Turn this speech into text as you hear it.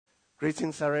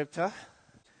Greetings, Sarepta.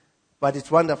 But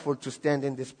it's wonderful to stand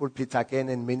in this pulpit again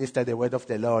and minister the word of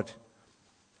the Lord.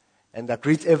 And I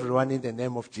greet everyone in the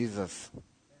name of Jesus.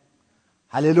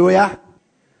 Hallelujah.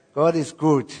 God is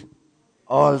good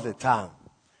all the time.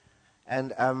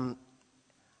 And I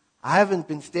haven't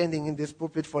been standing in this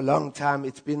pulpit for a long time.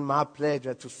 It's been my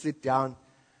pleasure to sit down.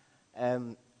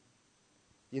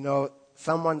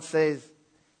 Someone says,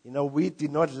 we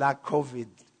did not lack COVID,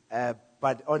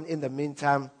 but in the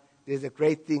meantime, there's a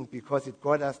great thing because it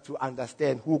got us to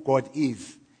understand who God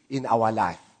is in our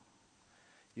life.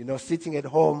 Sitting at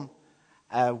home,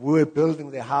 we were building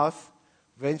the house.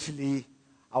 Eventually,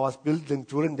 I was building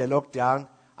during the lockdown.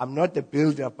 I'm not a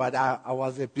builder, but I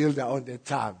was a builder on the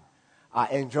time. I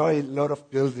enjoy a lot of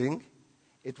building.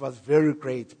 It was very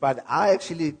great. But I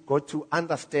actually got to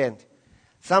understand.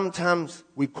 Sometimes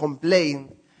we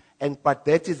complain, but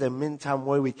that is a meantime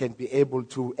where we can be able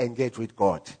to engage with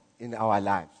God in our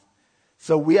lives.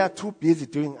 So we are too busy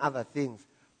doing other things,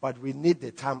 but we need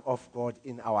the time of God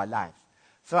in our lives.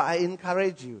 So I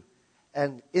encourage you,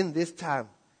 and in this time,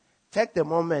 take the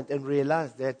moment and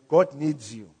realize that God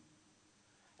needs you.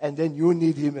 And then you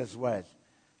need Him as well.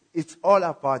 It's all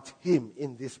about Him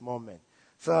in this moment.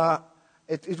 So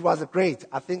it was great.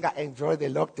 I think I enjoyed the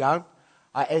lockdown.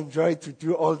 I enjoyed to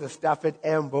do all the stuff at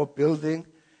Ambo building.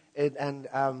 And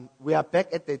we are back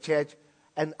at the church.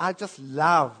 And I just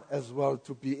love as well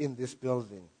to be in this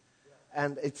building.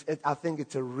 And I think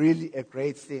it's really a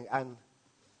great thing. And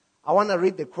I want to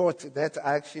read the quote that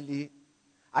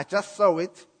I just saw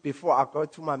it before I go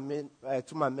to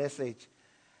my message.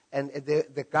 And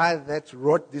the guy that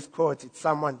wrote this quote, it's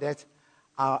someone that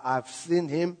I've seen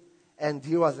him. And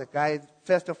he was a guy,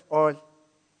 first of all,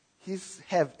 he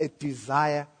have a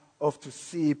desire to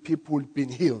see people being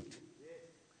healed.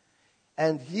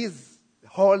 And his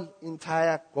whole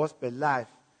entire gospel life,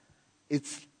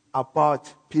 it's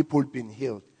about people being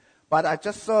healed. But I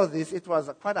just saw this. It was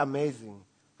quite amazing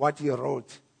what he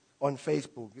wrote on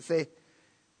Facebook. He said,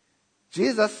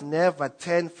 Jesus never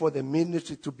turned for the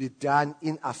ministry to be done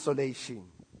in isolation.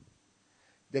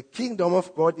 The kingdom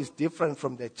of God is different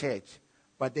from the church,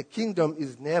 but the kingdom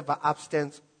is never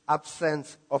absence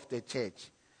of the church.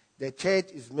 The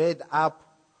church is made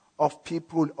up of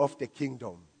people of the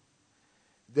kingdom.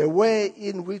 The way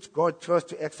in which God chose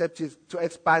to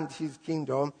expand His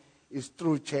kingdom is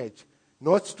through church,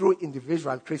 not through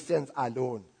individual Christians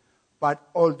alone. But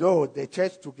although the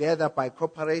church together by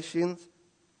corporations,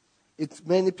 it's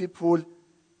many people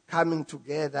coming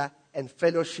together and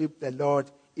fellowship the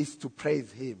Lord is to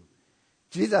praise Him.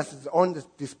 Jesus is on the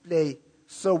display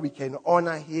so we can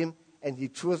honor Him, and He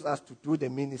chose us to do the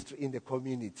ministry in the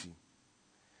community.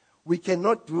 We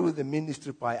cannot do the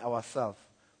ministry by ourselves,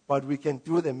 but we can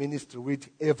do the ministry with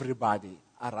everybody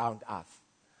around us.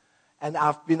 And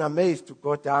I've been amazed to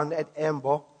go down at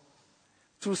Ambo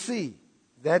to see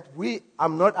that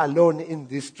I'm not alone in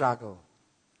this struggle.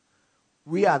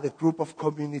 We are the group of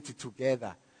community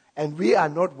together. And we are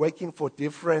not working for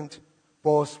different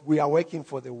boss. We are working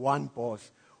for the one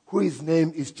boss, whose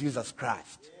name is Jesus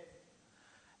Christ.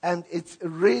 And it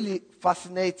really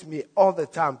fascinates me all the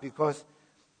time because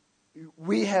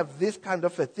we have this kind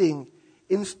of a thing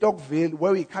in Stockville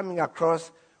where we're coming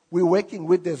across, we're working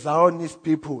with the Zionist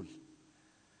people.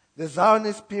 The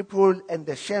Zionist people and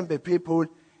the Shembe people.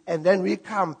 And then we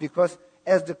come because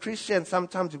as the Christians,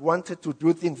 sometimes we wanted to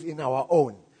do things in our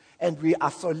own. And we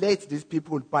isolate these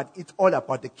people, but it's all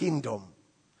about the kingdom.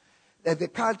 And the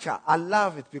culture, I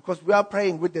love it because we are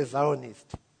praying with the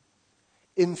Zionists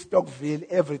in Stockville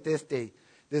every Thursday.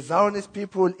 The Zionist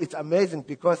people, it's amazing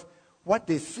because what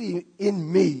they see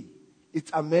in me,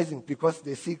 it's amazing because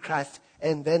they see Christ,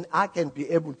 and then I can be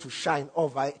able to shine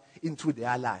over into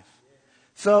their life.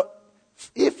 So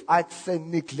if I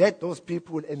neglect those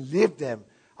people and leave them,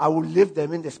 I will leave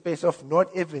them in the space of not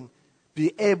even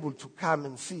be able to come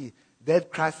and see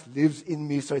that Christ lives in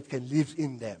me so it can live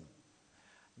in them.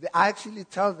 I actually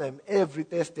tell them every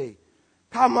Thursday,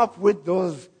 come up with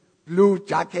those blue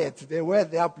jackets. They wear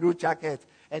their blue jackets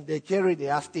and they carry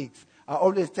their sticks. I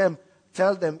always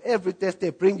tell them every Thursday,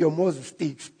 bring your Moses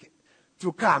sticks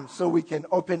to come so we can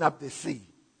open up the sea.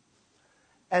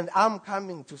 And I'm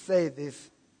coming to say this.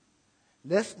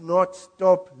 Let's not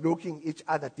stop looking each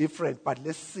other different, but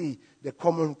let's see the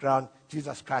common ground,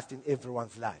 Jesus Christ, in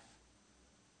everyone's life.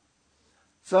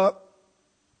 So,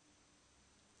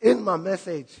 in my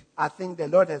message, I think the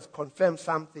Lord has confirmed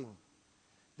something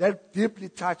that deeply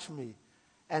touched me.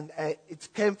 And it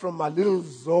came from my little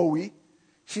Zoe.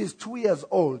 She's 2 years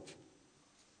old.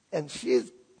 And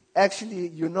she's actually,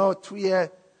 2-year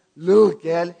little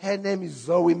girl. Her name is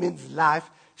Zoe, means life.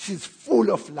 She's full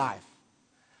of life.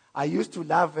 I used to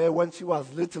love her when she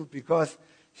was little because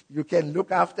you can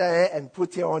look after her and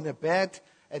put her on a bed,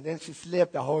 and then she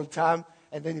slept the whole time,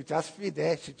 and then you just feed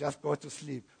her, she just go to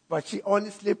sleep. But she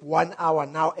only sleep 1 hour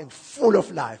now and full of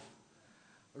life.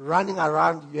 Running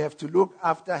around, you have to look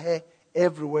after her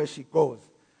everywhere she goes.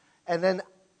 And then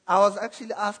I was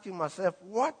actually asking myself,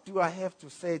 what do I have to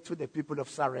say to the people of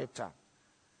Sarepta?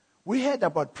 We heard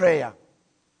about prayer.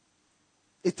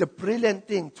 It's a brilliant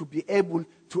thing to be able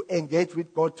to engage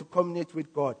with God, to communicate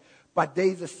with God. But there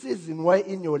is a season where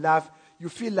in your life you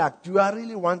feel like, do I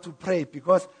really want to pray?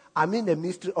 Because I'm in the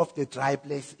mystery of the dry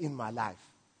place in my life.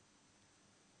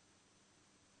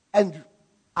 And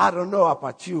I don't know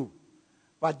about you,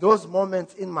 but those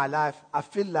moments in my life, I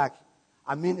feel like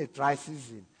I'm in a dry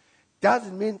season.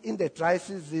 Doesn't mean in the dry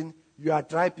season you are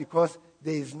dry because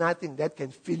there is nothing that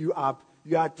can fill you up.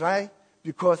 You are dry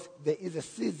because there is a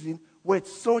season where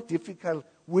it's so difficult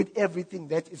with everything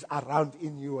that is around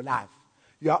in your life.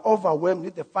 You are overwhelmed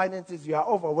with the finances. You are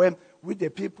overwhelmed with the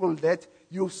people that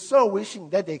you're so wishing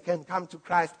that they can come to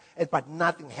Christ, but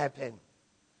nothing happened.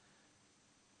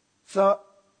 So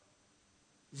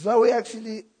Zoe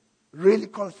actually really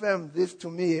confirmed this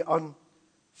to me on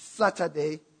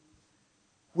Saturday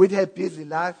with her busy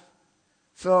life.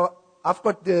 So I've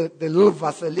got the little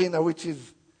Vaselina, which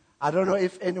is, I don't know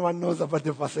if anyone knows about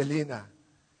the Vaselina.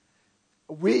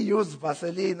 We use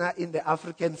Vaselina in the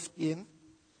African skin.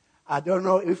 I don't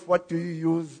know what do you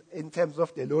use in terms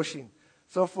of the lotion.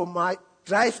 So for my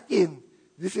dry skin,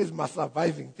 this is my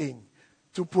surviving thing,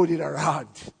 to put it around.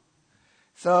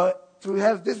 So to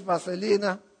have this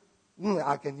Vaselina,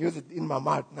 I can use it in my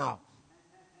mouth now.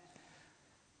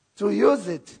 To use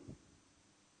it,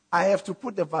 I have to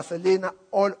put the Vaselina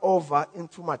all over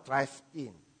into my dry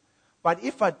skin. But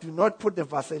if I do not put the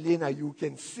Vaselina, you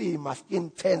can see my skin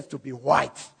tends to be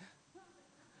white.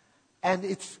 And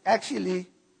it's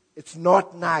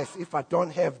not nice if I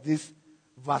don't have this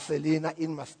Vaselina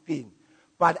in my skin.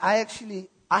 But I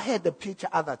had the picture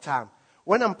at the time.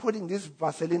 When I'm putting this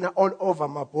Vaselina all over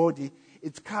my body,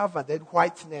 it's covered that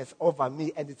whiteness over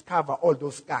me, and it's covered all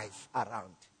those skies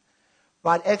around.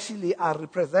 But actually, I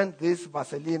represent this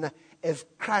Vaselina as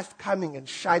Christ coming and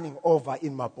shining over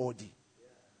in my body.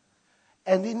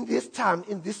 And in this time,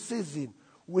 in this season,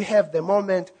 we have the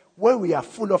moment where we are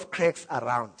full of cracks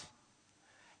around.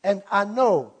 And I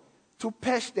know to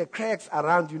patch the cracks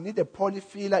around, you need a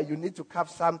polyfiller, you need to cover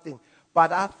something.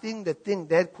 But I think the thing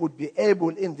that could be able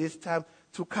in this time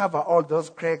to cover all those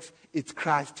cracks, it's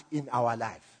Christ in our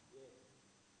life.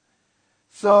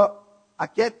 So I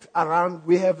get around,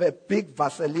 we have a big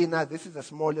Vaselina. This is the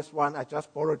smallest one I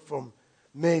just borrowed from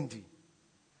Mandy.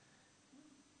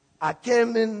 I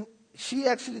came in, she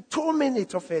actually 2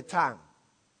 minutes of her time.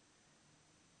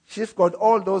 She's got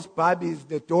all those Barbies,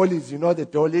 the dollies, you know the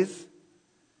dollies?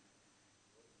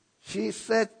 She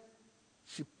said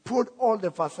she put all the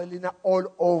Vaselina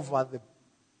all over the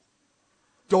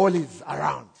dollies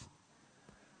around.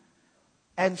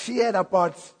 And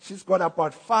she's got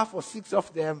about 5 or 6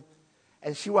 of them,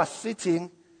 and she was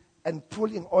sitting and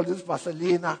pulling all this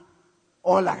Vaselina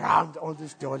all around all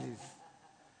these dollies.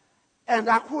 And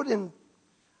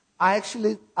I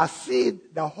see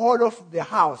the whole of the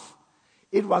house.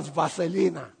 It was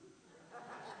Vaselina.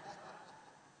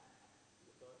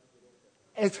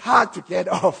 It's hard to get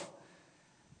off.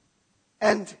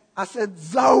 And I said,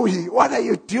 Zoe, what are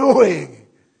you doing?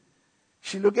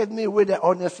 She looked at me with an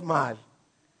honest smile.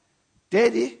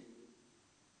 Daddy,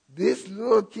 these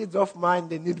little kids of mine,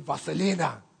 they need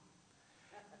Vaselina.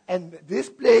 And this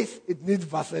place, it needs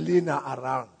Vaselina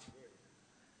around.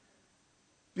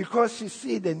 Because she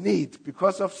see the need,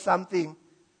 because of something.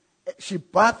 She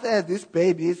bathed these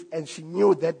babies, and she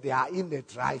knew that they are in the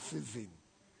dry season.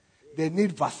 They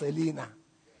need Vaselina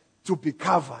to be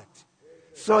covered,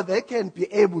 so they can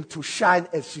be able to shine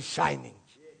as she's shining.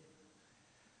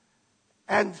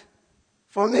 And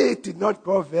for me, it did not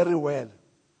go very well.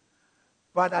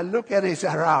 But I look at it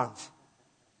around.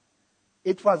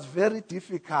 It was very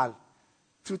difficult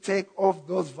to take off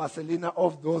those Vaselina,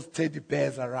 off those teddy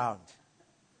bears around.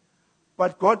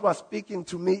 But God was speaking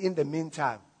to me in the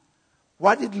meantime.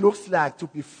 What it looks like to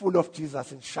be full of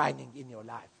Jesus and shining in your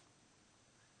life.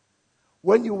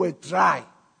 When you were dry,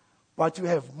 but you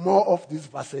have more of this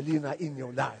Vaselina in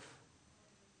your life.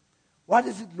 What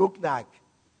does it look like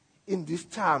in this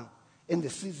time, in the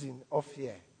season of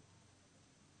year?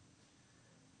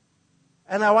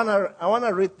 And I want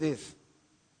to read this.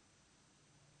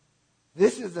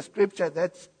 This is the scripture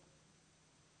that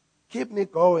keep me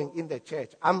going in the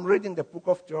church. I'm reading the book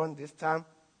of John this time.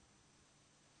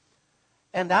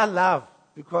 And I love,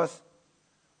 because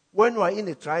when we're in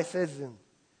the dry season,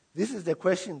 This is the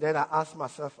question that I ask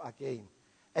myself again.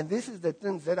 And this is the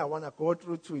things that I want to go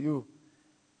through to you.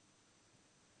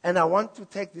 And I want to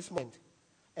take this moment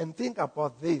and think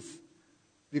about this,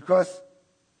 because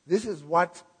this is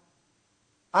what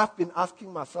I've been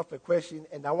asking myself a question,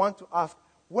 and I want to ask,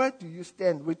 where do you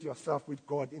stand with yourself, with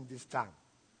God in this time?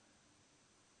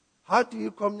 How do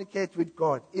you communicate with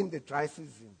God in the dry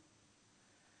season?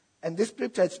 And this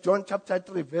scripture is John chapter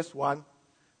 3, verse 1,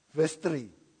 verse 3.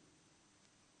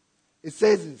 It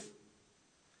says this: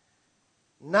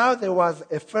 Now there was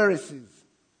a Pharisee,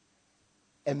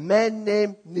 a man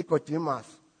named Nicodemus,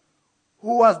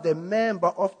 who was the member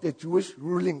of the Jewish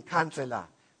ruling council,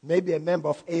 maybe a member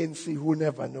of ANC, who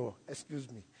never know,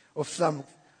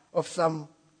 of some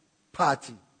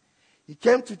party. He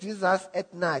came to Jesus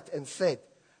at night and said,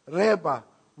 Rabbi,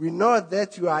 we know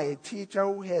that you are a teacher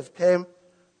who has come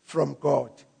from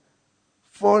God.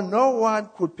 For no one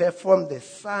could perform the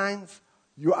signs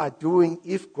you are doing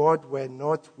if God were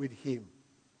not with him.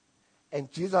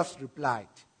 And Jesus replied,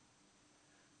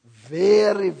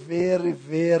 very, very,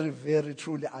 very, very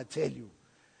truly, I tell you,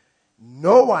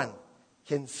 no one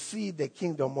can see the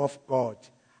kingdom of God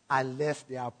unless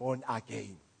they are born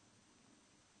again.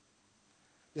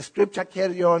 The scripture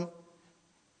carry on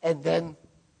and then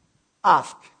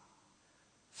ask,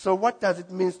 so what does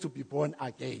it mean to be born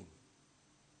again?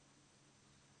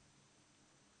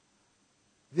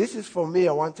 This is for me,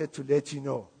 I wanted to let you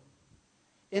know.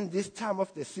 In this time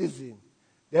of the season,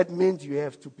 that means you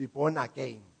have to be born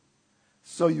again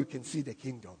so you can see the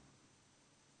kingdom.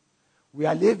 We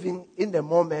are living in the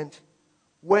moment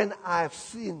when I've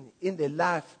seen in the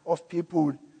life of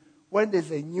people, when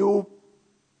there's a new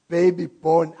baby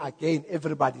born again,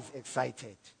 everybody's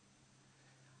excited.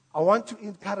 I want to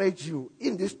encourage you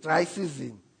in this dry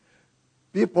season,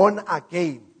 be born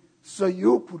again so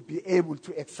you could be able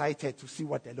to excited to see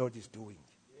what the Lord is doing.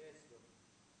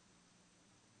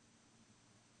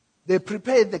 They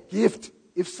prepare the gift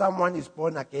if someone is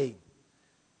born again.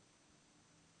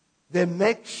 They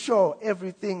make sure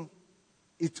everything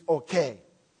is okay.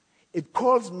 It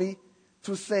calls me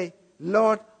to say,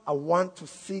 Lord, I want to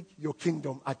seek your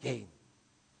kingdom again.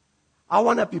 I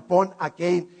want to be born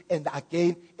again and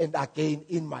again and again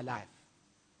in my life.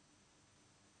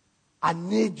 I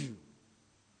need you.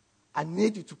 I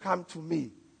need you to come to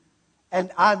me.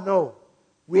 And I know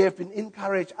we have been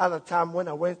encouraged other time when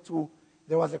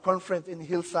there was a conference in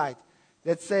Hillside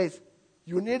that says,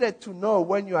 you needed to know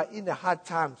when you are in the hard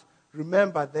times,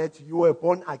 remember that you were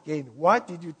born again. Why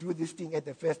did you do this thing at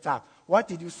the first time? Why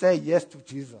did you say yes to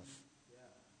Jesus?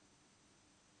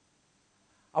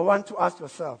 I want to ask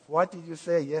yourself, why did you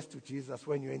say yes to Jesus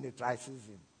when you're in the dry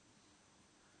season?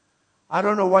 I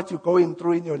don't know what you're going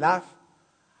through in your life.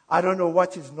 I don't know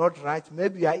what is not right.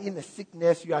 Maybe you are in a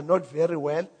sickness, you are not very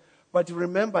well. But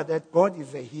remember that God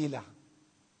is a healer.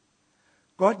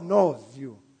 God knows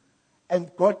you. And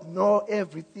God knows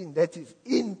everything that is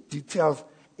in details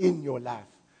in your life.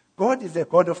 God is a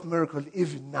God of miracles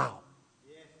even now.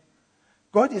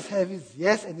 God is having his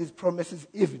yes and his promises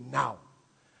even now.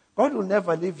 God will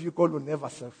never leave you. God will never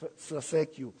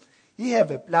forsake you. He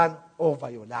has a plan over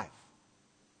your life.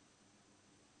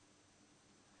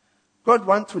 God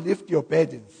wants to lift your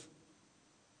burdens.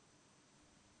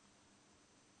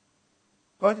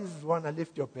 God is the one to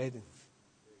lift your burdens.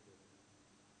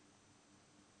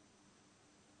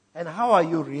 And how are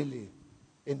you really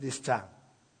in this time?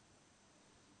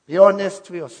 Be honest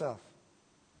to yourself.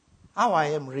 How I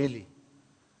am really.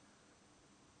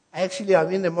 Actually,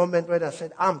 I'm in the moment where I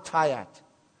said, I'm tired.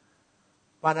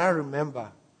 But I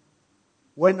remember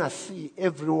when I see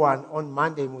everyone on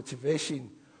Monday Motivation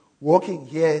walking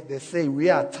here, they say, we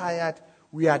are tired,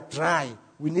 we are dry,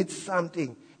 we need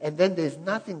something. And then there's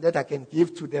nothing that I can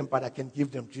give to them, but I can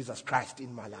give them Jesus Christ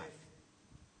in my life.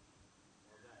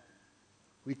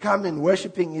 We come in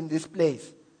worshiping in this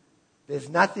place. There's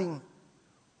nothing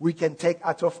we can take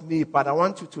out of me, but I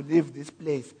want you to leave this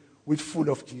place with full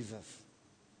of Jesus.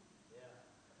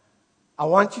 I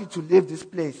want you to leave this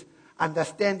place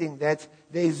understanding that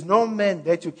there is no man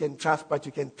that you can trust, but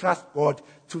you can trust God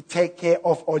to take care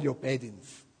of all your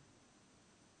burdens.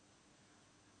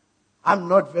 I'm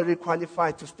not very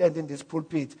qualified to stand in this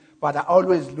pulpit, but I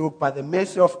always look by the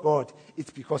mercy of God. It's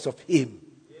because of him.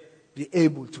 Be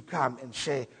able to come and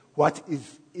share what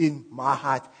is in my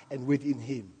heart and within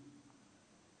him.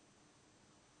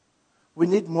 We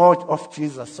need more of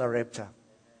Jesus, Sarepta.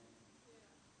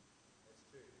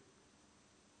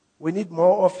 We need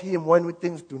more of him when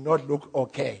things do not look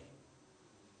okay.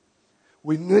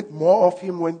 We need more of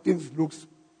him when things look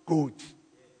good.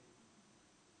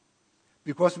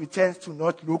 Because we tend to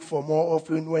not look for more of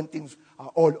him when things are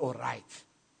all right.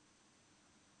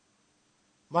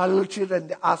 My little children,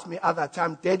 they asked me other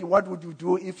time, Daddy, what would you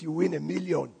do if you win $1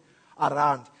 million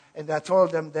around? And I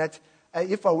told them that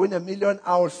if I win $1 million,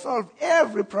 I will solve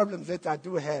every problem that I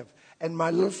do have. And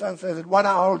my little son says, what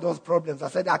are all those problems? I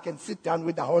said, I can sit down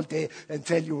with the whole day and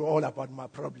tell you all about my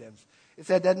problems. He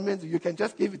said, that means you can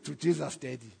just give it to Jesus,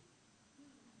 Daddy.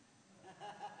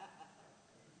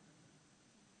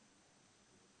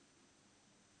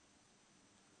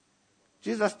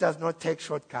 Jesus does not take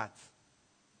shortcuts.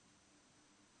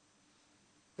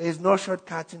 There is no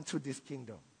shortcut into this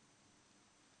kingdom.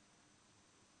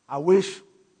 I wish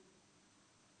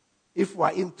if we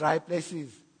are in dry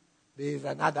places, there is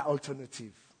another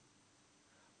alternative.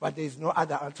 But there is no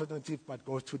other alternative but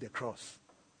go to the cross.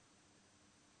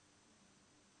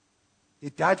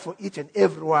 He died for each and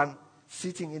everyone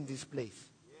sitting in this place.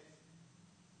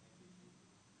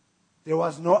 There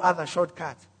was no other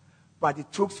shortcut. But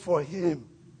it took for him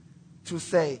to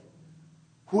say,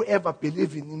 whoever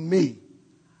believes in me,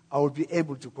 I will be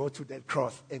able to go to that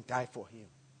cross and die for him.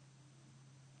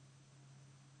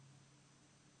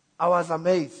 I was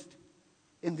amazed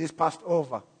in this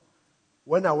Passover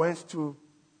when I went to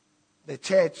the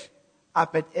church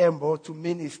up at Embo to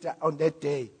minister on that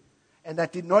day. And I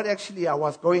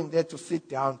was going there to sit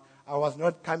down. I was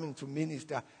not coming to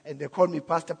minister. And they called me,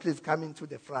 Pastor, please come into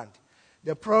the front.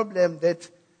 The problem that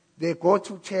they go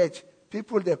to church, they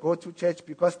go to church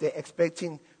because they're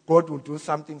expecting God will do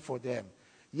something for them.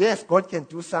 Yes, God can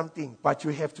do something, but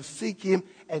you have to seek him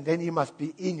and then he must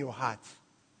be in your heart.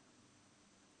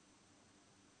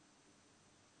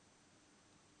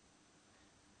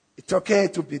 It's okay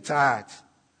to be tired.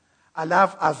 I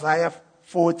love Isaiah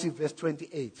 40 verse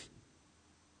 28.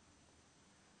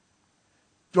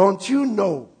 Don't you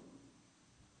know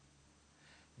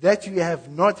that you have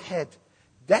not heard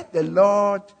that the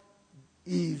Lord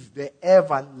is the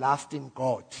everlasting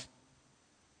God,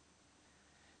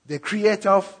 the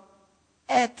creator of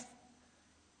earth,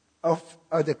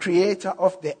 the creator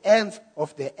of the ends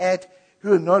of the earth,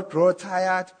 who will not grow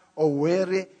tired or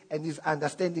weary, and his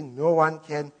understanding no one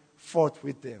can fault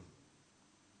with them.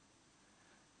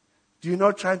 Do you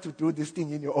not try to do this thing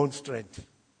in your own strength?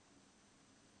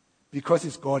 Because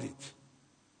he's got it.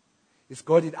 He's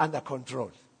got it under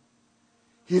control.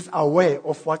 He's aware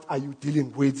of what are you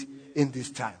dealing with in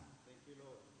this time.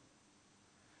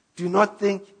 Do not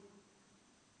think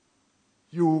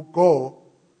you go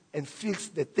and fix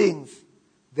the things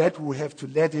that we have to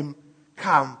let him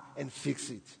come and fix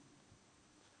it.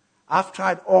 I've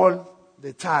tried all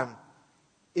the time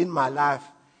in my life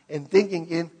and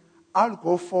thinking I'll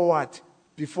go forward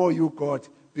before you, God,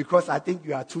 because I think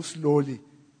you are too slowly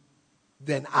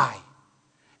than I.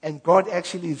 And God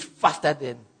actually is faster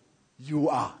than you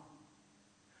are.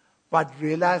 But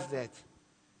realize that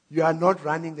you are not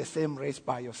running the same race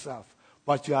by yourself,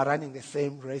 but you are running the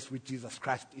same race with Jesus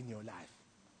Christ in your life.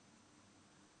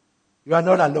 You are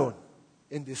not alone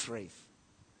in this race.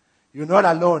 You're not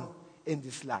alone in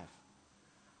this life.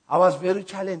 I was very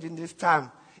challenged in this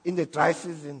time, in the dry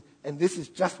season, and this is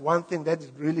just one thing that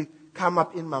has really come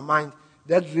up in my mind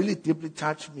that really deeply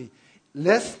touched me.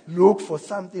 Let's look for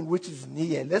something which is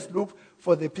near. Let's look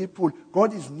for the people.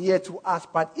 God is near to us,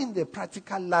 but in the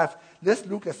practical life, let's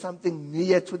look at something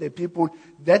near to the people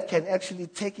that can actually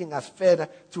taking us further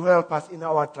to help us in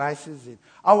our dry season.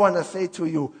 I want to say to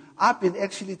you, I've been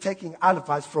actually taking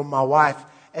advice from my wife,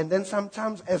 and then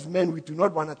sometimes as men, we do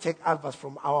not want to take advice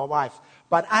from our wives.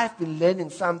 But I've been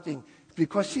learning something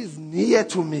because she's near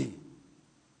to me.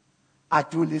 I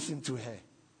do listen to her.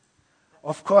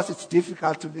 Of course, it's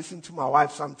difficult to listen to my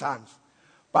wife sometimes.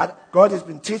 But God has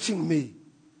been teaching me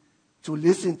to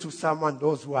listen to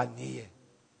those who are near.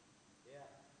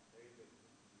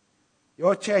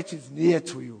 Your church is near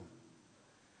to you.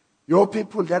 Your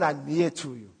people that are near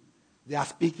to you, they are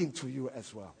speaking to you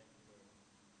as well.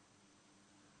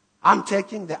 I'm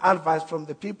taking the advice from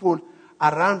the people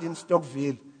around in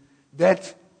Stockville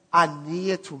that are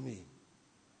near to me.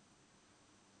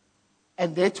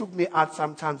 And they took me out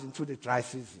sometimes into the dry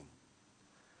season.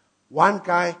 One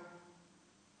guy,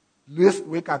 last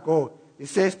week ago, he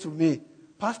says to me,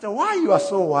 Pastor, why you are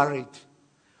so worried?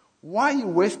 Why are you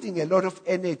wasting a lot of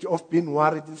energy of being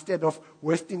worried instead of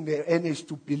wasting the energy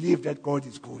to believe that God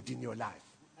is good in your life?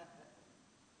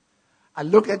 I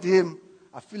look at him,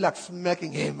 I feel like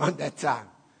smacking him on that time.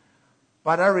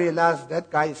 But I realize that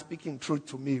guy is speaking truth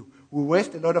to me. We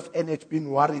waste a lot of energy being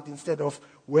worried instead of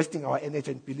wasting our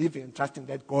energy and believing and trusting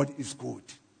that God is good.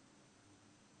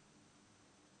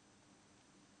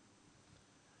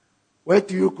 Where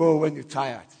do you go when you're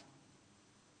tired?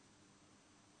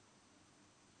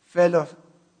 Fellow,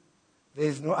 there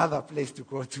is no other place to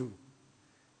go to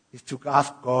is to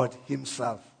ask God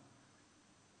himself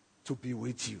to be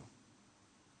with you.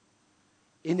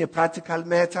 In a practical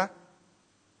matter,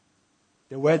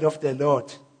 the word of the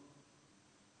Lord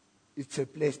is a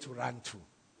place to run to.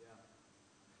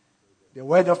 The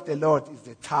word of the Lord is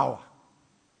the tower.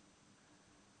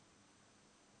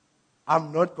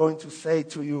 I'm not going to say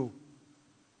to you,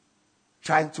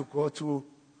 trying to go to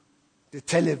the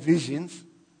televisions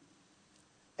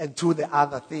and to the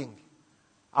other thing.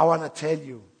 I want to tell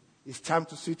you, it's time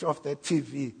to switch off that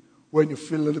TV when you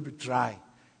feel a little bit dry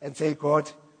and say, God,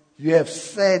 you have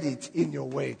said it in your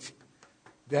word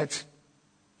that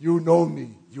you know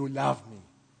me, you love me.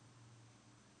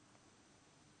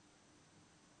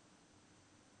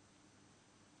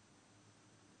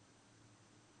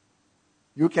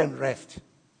 You can rest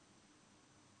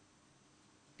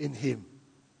in him.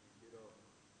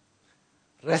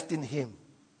 Rest in him.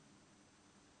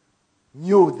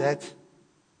 Knew that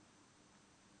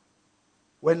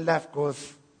when life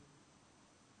goes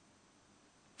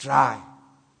dry,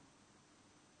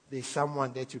 there's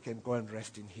someone that you can go and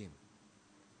rest in him.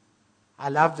 I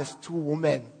love these two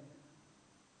women,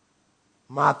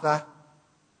 Martha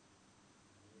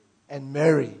and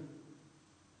Mary.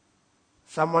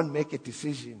 Someone make a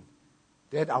decision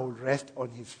that I will rest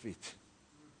on his feet.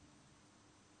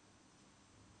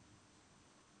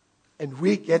 And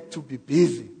we get to be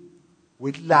busy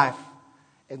with life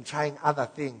and trying other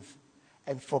things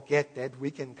and forget that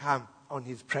we can come on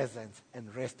his presence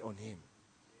and rest on him.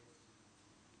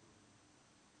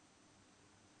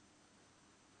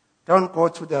 Don't go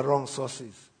to the wrong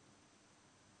sources.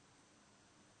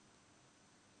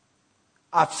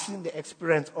 I've seen the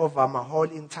experience over my whole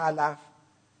entire life,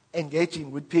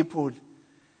 engaging with people.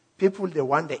 People, they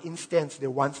want the instant, they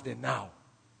want the now.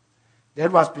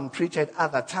 That was been preached at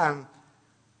other time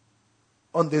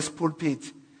on this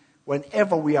pulpit.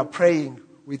 Whenever we are praying,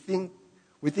 we think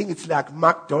it's like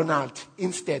McDonald's.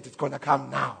 Instead, it's going to come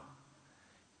now.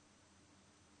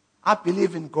 I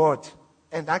believe in God,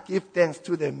 and I give thanks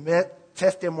to the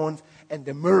testimonies and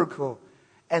the miracle.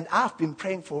 And I've been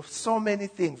praying for so many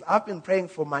things. I've been praying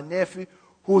for my nephew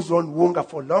who's on Wunga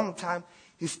for a long time.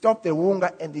 He stopped the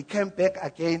Wunga and he came back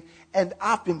again. And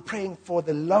I've been praying for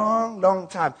the long, long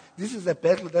time. This is a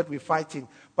battle that we're fighting.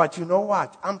 But you know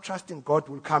what? I'm trusting God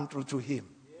will come through to him.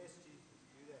 Yes,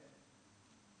 Jesus.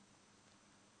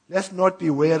 Let's not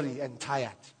be weary and tired.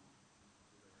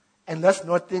 And let's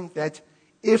not think that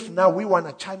if now we want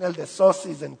to channel the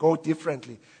sources and go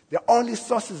differently, the only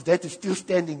sources that is still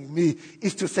standing in me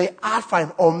is to say, Alpha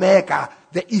and Omega,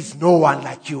 there is no one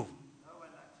like you.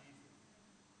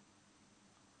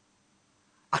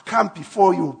 I come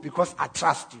before you because I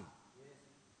trust you.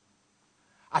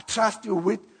 I trust you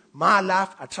with my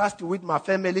life. I trust you with my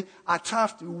family. I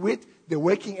trust you with the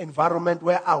working environment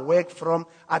where I work from.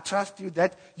 I trust you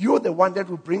that you're the one that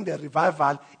will bring the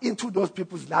revival into those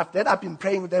people's lives that I've been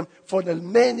praying with them for the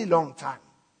many long time.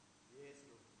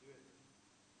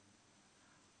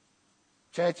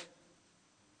 Church,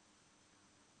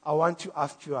 I want to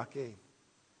ask you again.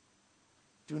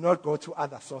 Do not go to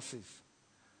other sources.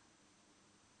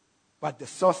 But the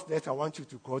source that I want you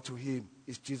to go to him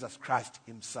is Jesus Christ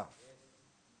himself.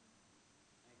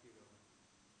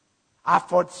 I've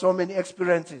had so many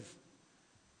experiences.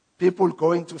 People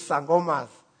going to Sangomas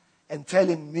and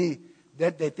telling me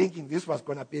that they're thinking this was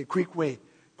going to be a quick way.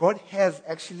 God has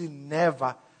actually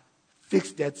never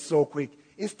fixed that so quick.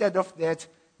 Instead of that,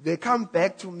 they come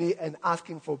back to me and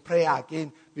asking for prayer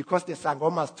again because the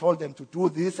Sangomas told them to do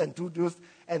this and do this.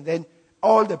 And then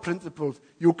all the principles,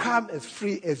 you come as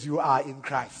free as you are in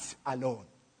Christ alone.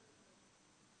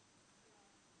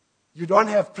 You don't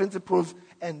have principles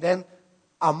and then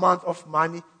amount of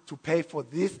money to pay for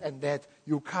this and that.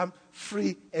 You come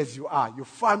free as you are. You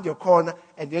find your corner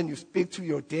and then you speak to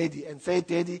your daddy and say,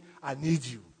 Daddy, I need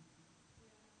you.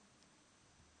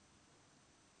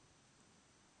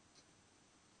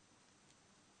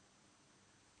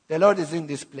 The Lord is in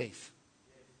this place.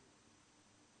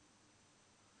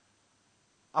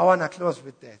 I want to close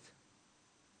with that.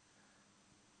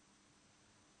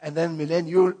 And then, Milen,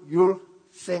 you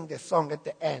sang the song at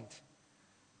the end.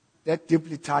 That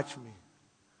deeply touched me.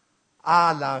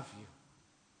 I love you.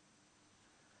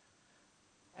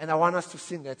 And I want us to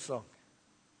sing that song.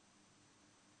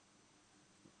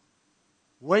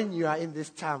 When you are in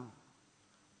this time,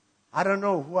 I don't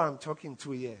know who I'm talking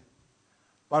to here,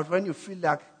 but when you feel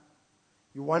like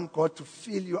you want God to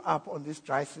fill you up on this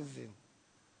dry season,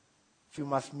 you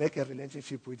must make a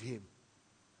relationship with him.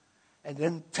 And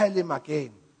then tell him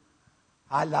again,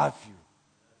 I love you.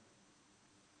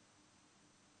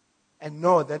 And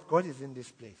know that God is in this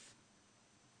place.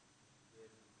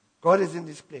 God is in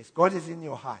this place. God is in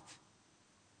your heart.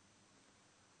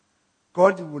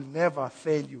 God will never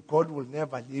fail you. God will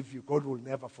never leave you. God will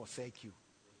never forsake you.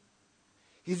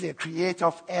 He's a creator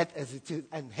of earth as it is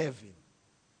and heaven.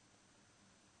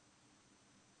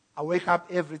 I wake up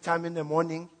every time in the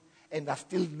morning and I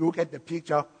still look at the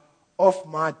picture of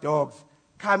my dogs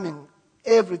coming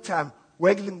every time,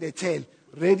 waggling their tail,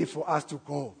 ready for us to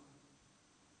go.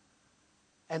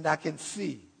 And I can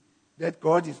see that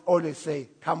God is always saying,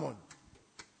 come on,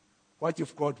 what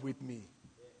you've got with me.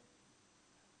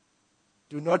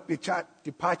 Do not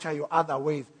departure your other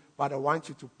ways, but I want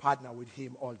you to partner with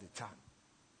him all the time.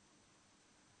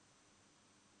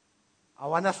 I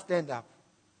want to stand up.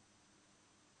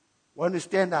 When we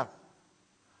stand up,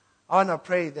 I want to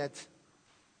pray that,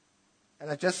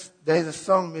 and there's a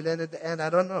song, Milan, at the end, I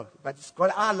don't know, but it's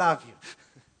called I Love You.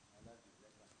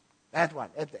 That one,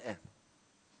 at the end.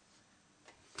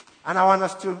 And I want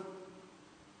us to,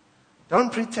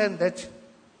 don't pretend that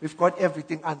we've got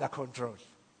everything under control.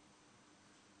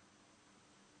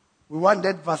 We want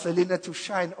that Vaseline to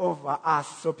shine over us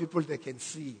so people they can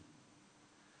see.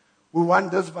 We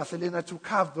want those Vaseline to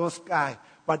carve those sky.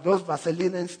 But those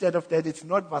Vaseline, instead of that, it's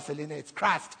not Vaseline, it's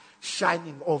Christ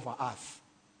shining over us.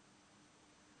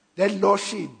 That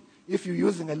lotion, if you're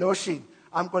using a lotion,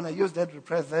 I'm going to use that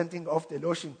representing of the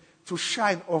lotion to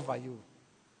shine over you.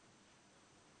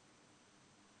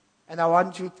 And I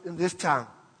want you in this time,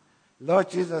 Lord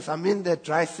Jesus, I'm in the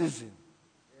dry season.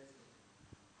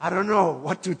 I don't know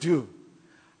what to do.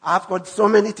 I've got so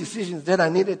many decisions that I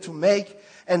needed to make.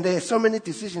 And there are so many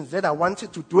decisions that I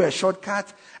wanted to do a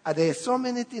shortcut. And there are so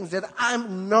many things that I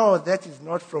know that is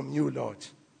not from you, Lord.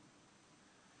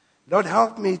 Lord,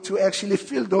 help me to actually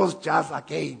fill those jars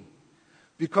again.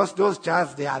 Because those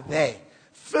jars, they are there.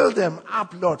 Fill them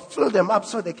up, Lord. Fill them up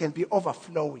so they can be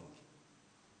overflowing.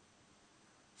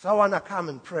 So I want to come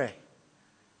and pray.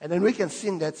 And then we can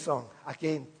sing that song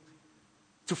again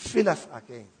to fill us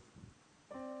again.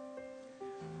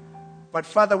 But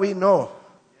Father, we know.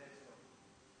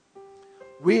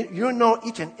 You know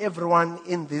each and everyone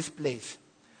in this place.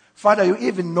 Father, you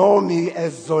even know me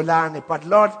as Zolani. But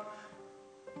Lord,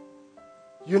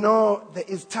 you know there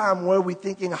is time where we're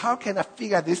thinking, how can I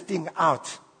figure this thing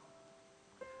out?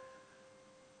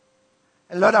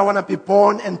 And Lord, I want to be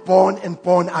born and born and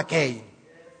born again.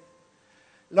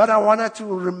 Lord, I want to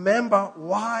remember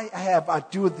why I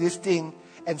do this thing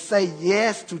and say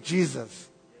yes to Jesus.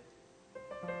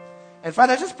 And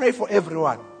Father, I just pray for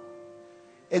everyone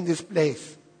in this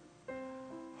place.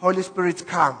 Holy Spirit,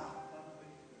 come.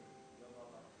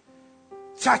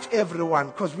 Touch everyone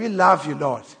because we love you,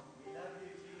 Lord.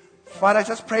 Father, I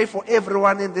just pray for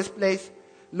everyone in this place.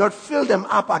 Lord, fill them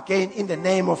up again in the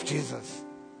name of Jesus.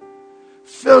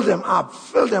 Fill them up,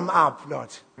 Lord.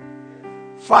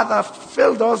 Father,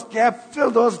 fill those gaps,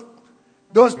 fill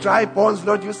those dry bones,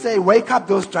 Lord. You say, wake up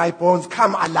those dry bones,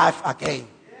 come alive again.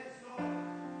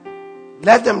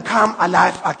 Let them come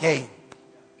alive again.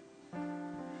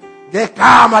 They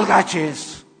come,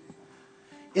 Algachis.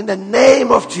 In the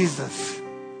name of Jesus.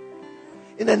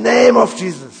 In the name of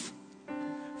Jesus.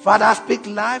 Father, I speak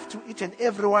life to each and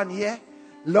everyone here.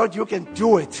 Lord, you can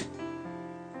do it.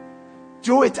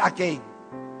 Do it again.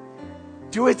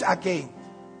 Do it again.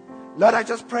 Lord, I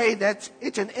just pray that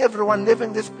each and everyone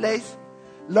living this place,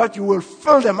 Lord, you will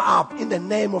fill them up in the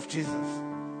name of Jesus.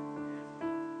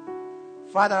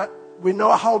 Father, we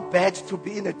know how bad to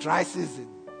be in a dry season.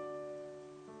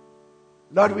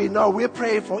 Lord, we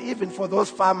pray for even for those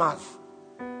farmers.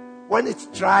 When it's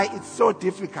dry, it's so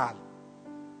difficult.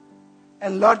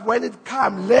 And Lord, when it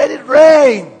comes, let it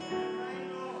rain.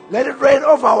 Let it rain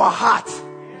over our hearts.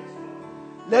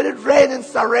 Let it rain in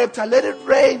Sarepta. Let it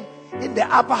rain in the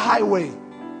upper highway.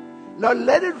 Lord,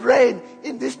 let it rain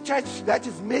in this church that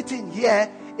is meeting here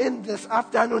in this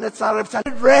afternoon at Sarepta.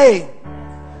 Let it rain.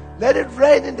 Let it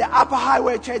rain in the upper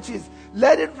highway churches.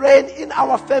 Let it rain in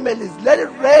our families. Let it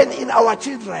rain in our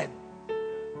children.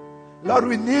 Lord,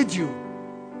 we need you.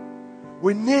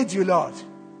 We need you, Lord.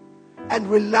 And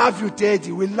we love you,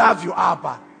 Daddy. We love you,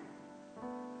 Abba.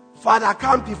 Father, I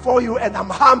come before you and I'm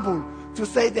humble to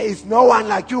say there is no one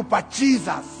like you but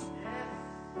Jesus.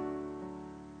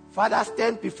 Father, I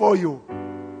stand before you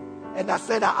and I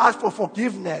said I ask for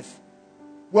forgiveness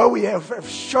where we have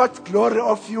short glory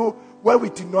of you, where we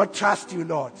did not trust you,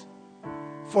 Lord.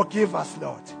 Forgive us,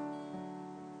 Lord.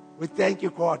 We thank you,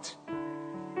 God,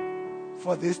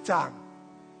 for this time.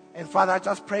 And Father, I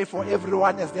just pray for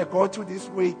everyone as they go through this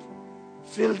week.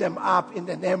 Fill them up in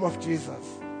the name of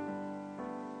Jesus.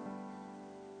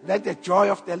 Let the joy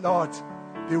of the Lord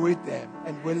be with them.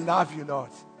 And we love you, Lord.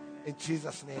 In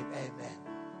Jesus' name, amen.